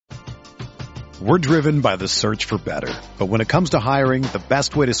We're driven by the search for better. But when it comes to hiring, the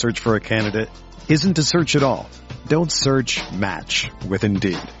best way to search for a candidate isn't to search at all. Don't search, match with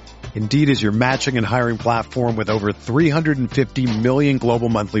Indeed. Indeed is your matching and hiring platform with over 350 million global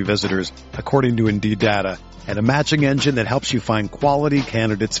monthly visitors, according to Indeed data, and a matching engine that helps you find quality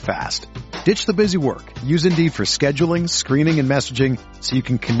candidates fast. Ditch the busy work. Use Indeed for scheduling, screening, and messaging so you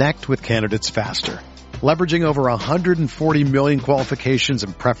can connect with candidates faster. Leveraging over 140 million qualifications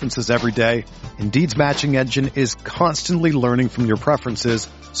and preferences every day, Indeed's matching engine is constantly learning from your preferences,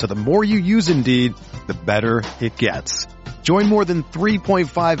 so the more you use Indeed, the better it gets. Join more than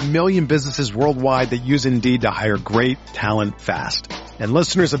 3.5 million businesses worldwide that use Indeed to hire great talent fast. And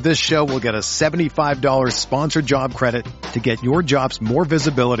listeners of this show will get a $75 sponsored job credit to get your jobs more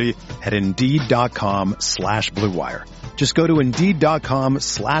visibility at Indeed.com/Blue Wire. Just go to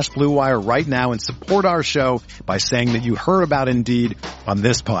Indeed.com/Blue Wire right now and support our show by saying that you heard about Indeed on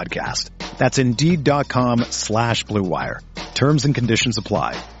this podcast. That's Indeed.com/Blue Wire. Terms and conditions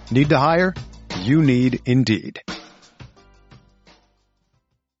apply. Need to hire? You need Indeed.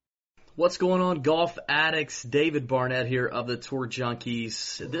 What's going on, golf addicts? David Barnett here of the Tour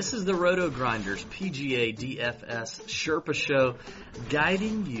Junkies. This is the Roto Grinders PGA DFS Sherpa Show,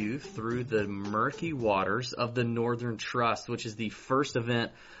 guiding you through the murky waters of the Northern Trust, which is the first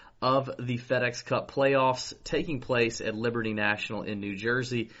event of the FedEx Cup playoffs taking place at Liberty National in New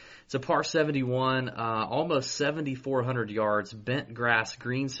Jersey. It's a par 71, almost 7,400 yards, bent grass,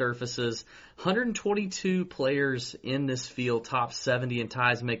 green surfaces, 122 players in this field, top 70, and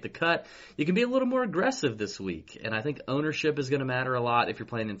ties make the cut. You can be a little more aggressive this week, and I think ownership is going to matter a lot if you're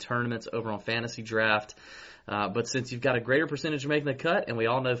playing in tournaments over on Fantasy Draft. But since you've got a greater percentage of making the cut, and we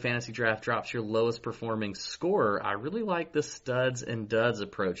all know Fantasy Draft drops your lowest performing scorer, I really like the studs and duds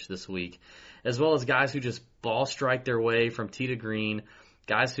approach this week, as well as guys who just ball strike their way from tee to green,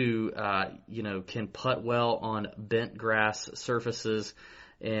 guys who, can putt well on bent grass surfaces.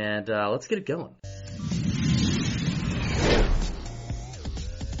 And let's get it going.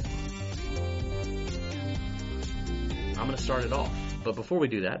 I'm going to start it off. But before we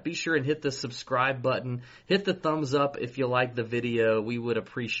do that, be sure and hit the subscribe button. Hit the thumbs up if you like the video. We would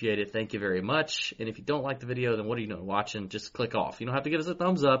appreciate it. Thank you very much. And if you don't like the video, then what are you doing watching? Just click off. You don't have to give us a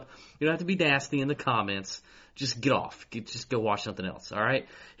thumbs up. You don't have to be nasty in the comments. Just get off. Just go watch something else. All right?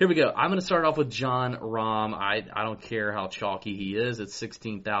 Here we go. I'm going to start off with Jon Rahm. I don't care how chalky he is. It's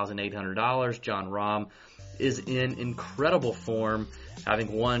 $16,800. Jon Rahm is in incredible form,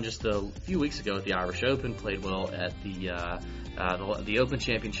 having won just a few weeks ago at the Irish Open, played well at the Open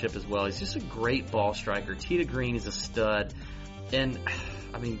Championship as well. He's just a great ball striker. Tee to green, he's a stud. And,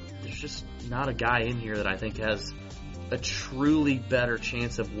 I mean, there's just not a guy in here that I think has a truly better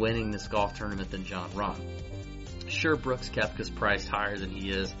chance of winning this golf tournament than Jon Rahm. Sure, Brooks Koepka's priced higher than he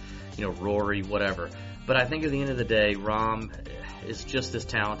is, Rory, whatever. But I think at the end of the day, Rahm is just as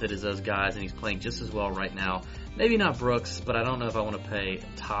talented as those guys, and he's playing just as well right now. Maybe not Brooks, but I don't know if I want to pay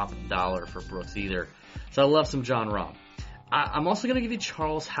top dollar for Brooks either. So I love some Jon Rahm. I'm also going to give you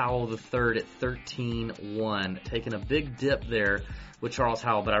Charles Howell III at 13-1, taking a big dip there with Charles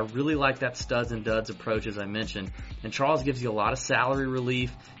Howell, but I really like that studs and duds approach, as I mentioned. And Charles gives you a lot of salary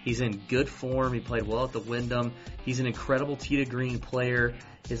relief. He's in good form. He played well at the Wyndham. He's an incredible tee to green player.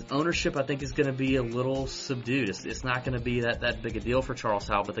 His ownership, I think, is going to be a little subdued. It's not going to be that big a deal for Charles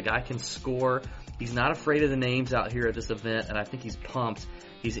Howell, but the guy can score. He's not afraid of the names out here at this event, and I think he's pumped.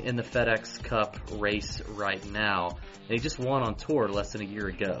 He's in the FedEx Cup race right now, and he just won on tour less than a year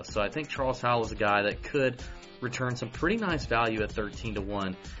ago. So I think Charles Howell is a guy that could return some pretty nice value at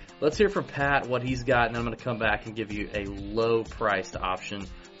 13-1. Let's hear from Pat what he's got, and then I'm going to come back and give you a low-priced option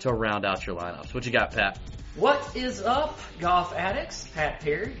to round out your lineups. What you got, Pat? What is up, golf addicts? Pat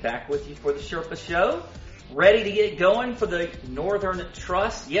Perry back with you for the Sherpa Show. Ready to get going for the Northern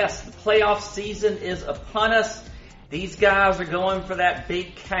Trust. Yes, the playoff season is upon us. These guys are going for that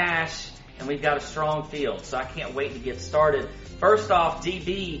big cash, and we've got a strong field, so I can't wait to get started. First off,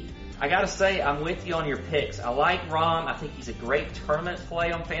 DB, I got to say I'm with you on your picks. I like Rahm. I think he's a great tournament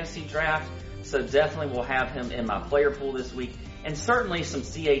play on Fantasy Draft, so definitely will have him in my player pool this week. And certainly some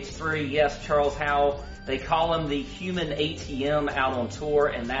CH3. Yes, Charles Howell. They call him the human ATM out on tour,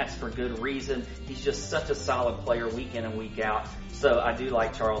 and that's for good reason. He's just such a solid player week in and week out. So I do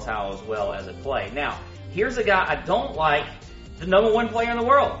like Charles Howell as well as a play. Now, here's a guy I don't like, the number one player in the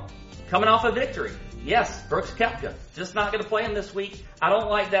world, coming off a victory. Yes, Brooks Koepka. Just not going to play him this week. I don't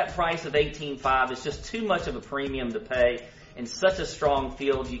like that price of 18.5. It's just too much of a premium to pay. In such a strong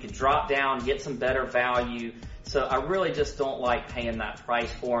field, you can drop down, get some better value. So I really just don't like paying that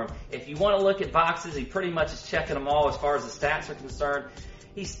price for him. If you want to look at boxes, he pretty much is checking them all as far as the stats are concerned.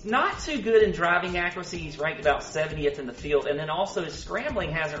 He's not too good in driving accuracy. He's ranked about 70th in the field. And then also his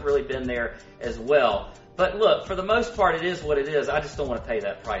scrambling hasn't really been there as well. But look, for the most part, it is what it is. I just don't want to pay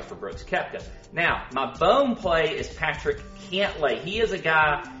that price for Brooks Koepka. Now, my bone play is Patrick Cantlay. He is a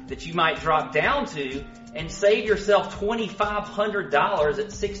guy that you might drop down to and save yourself $2,500 at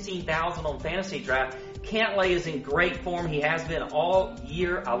 $16,000 on Fantasy Draft. Cantlay is in great form. He has been all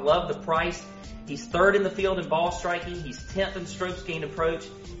year. I love the price. He's third in the field in ball striking. He's 10th in strokes gained approach.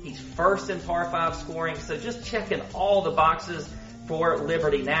 He's first in par 5 scoring. So just checking all the boxes for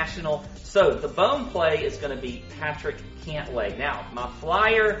Liberty National. So the bone play is going to be Patrick Cantlay. Now, my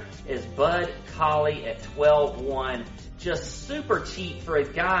flyer is Bud Colley at 12-1. Just super cheap for a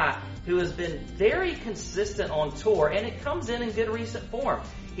guy who has been very consistent on tour, and it comes in good recent form.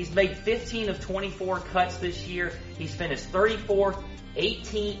 He's made 15 of 24 cuts this year. He's finished 34th,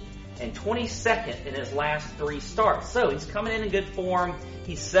 18th, and 22nd in his last 3 starts. So he's coming in good form.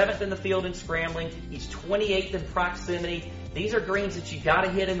 He's 7th in the field in scrambling. He's 28th in proximity. These are greens that you got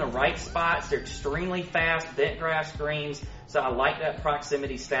to hit in the right spots. They're extremely fast, bent grass greens. So I like that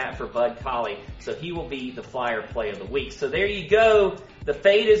proximity stat for Bud Colley. So he will be the flyer play of the week. So there you go. The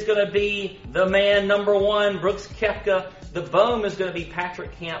fade is going to be the man number 1, Brooks Koepka. The bone is going to be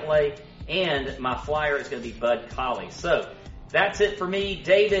Patrick Cantlay. And my flyer is going to be Bud Colley. So that's it for me.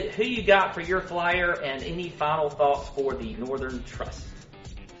 David, who you got for your flyer, and any final thoughts for the Northern Trust?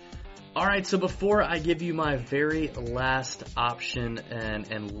 All right, so before I give you my very last option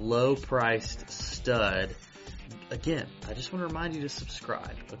and low-priced stud, again, I just want to remind you to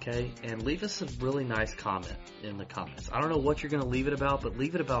subscribe, okay? And leave us a really nice comment in the comments. I don't know what you're going to leave it about, but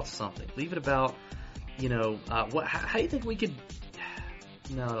leave it about something. Leave it about, how do you think we could...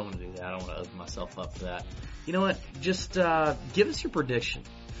 No, I don't want to do that. I don't want to open myself up for that. You know what? Just give us your prediction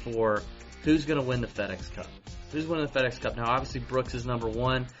for who's going to win the FedEx Cup. Who's winning the FedEx Cup? Now, obviously, Brooks is number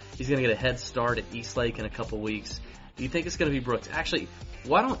 1. He's going to get a head start at East Lake in a couple weeks. Do you think it's going to be Brooks? Actually,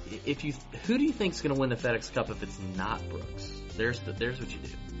 who do you think is going to win the FedEx Cup if it's not Brooks? There's what you do.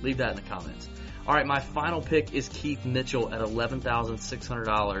 Leave that in the comments. All right, my final pick is Keith Mitchell at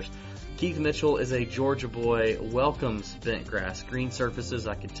 $11,600. Keith Mitchell is a Georgia boy, welcomes bent grass, green surfaces,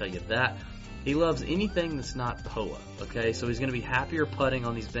 I can tell you that. He loves anything that's not POA, okay? So he's going to be happier putting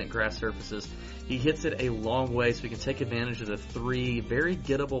on these bent grass surfaces. He hits it a long way, so he can take advantage of the 3 very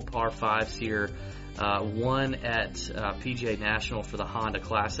gettable par 5s here. One at PGA National for the Honda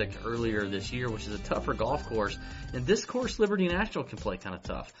Classic earlier this year, which is a tougher golf course. And this course, Liberty National, can play kind of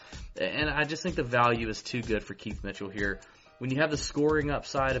tough. And I just think the value is too good for Keith Mitchell here. When you have the scoring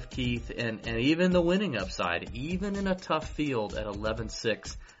upside of Keith and even the winning upside, even in a tough field at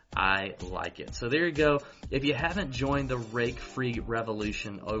 11-6, I like it. So there you go. If you haven't joined the rake-free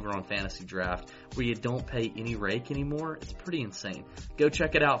revolution over on Fantasy Draft, where you don't pay any rake anymore, it's pretty insane. Go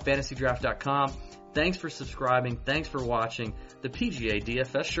check it out, fantasydraft.com. Thanks for subscribing. Thanks for watching the PGA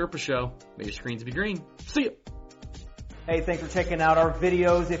DFS Sherpa Show. May your screens be green. See ya. Hey, thanks for checking out our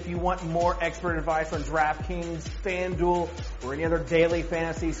videos. If you want more expert advice on DraftKings, FanDuel, or any other daily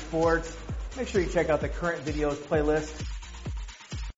fantasy sports, make sure you check out the current videos playlist.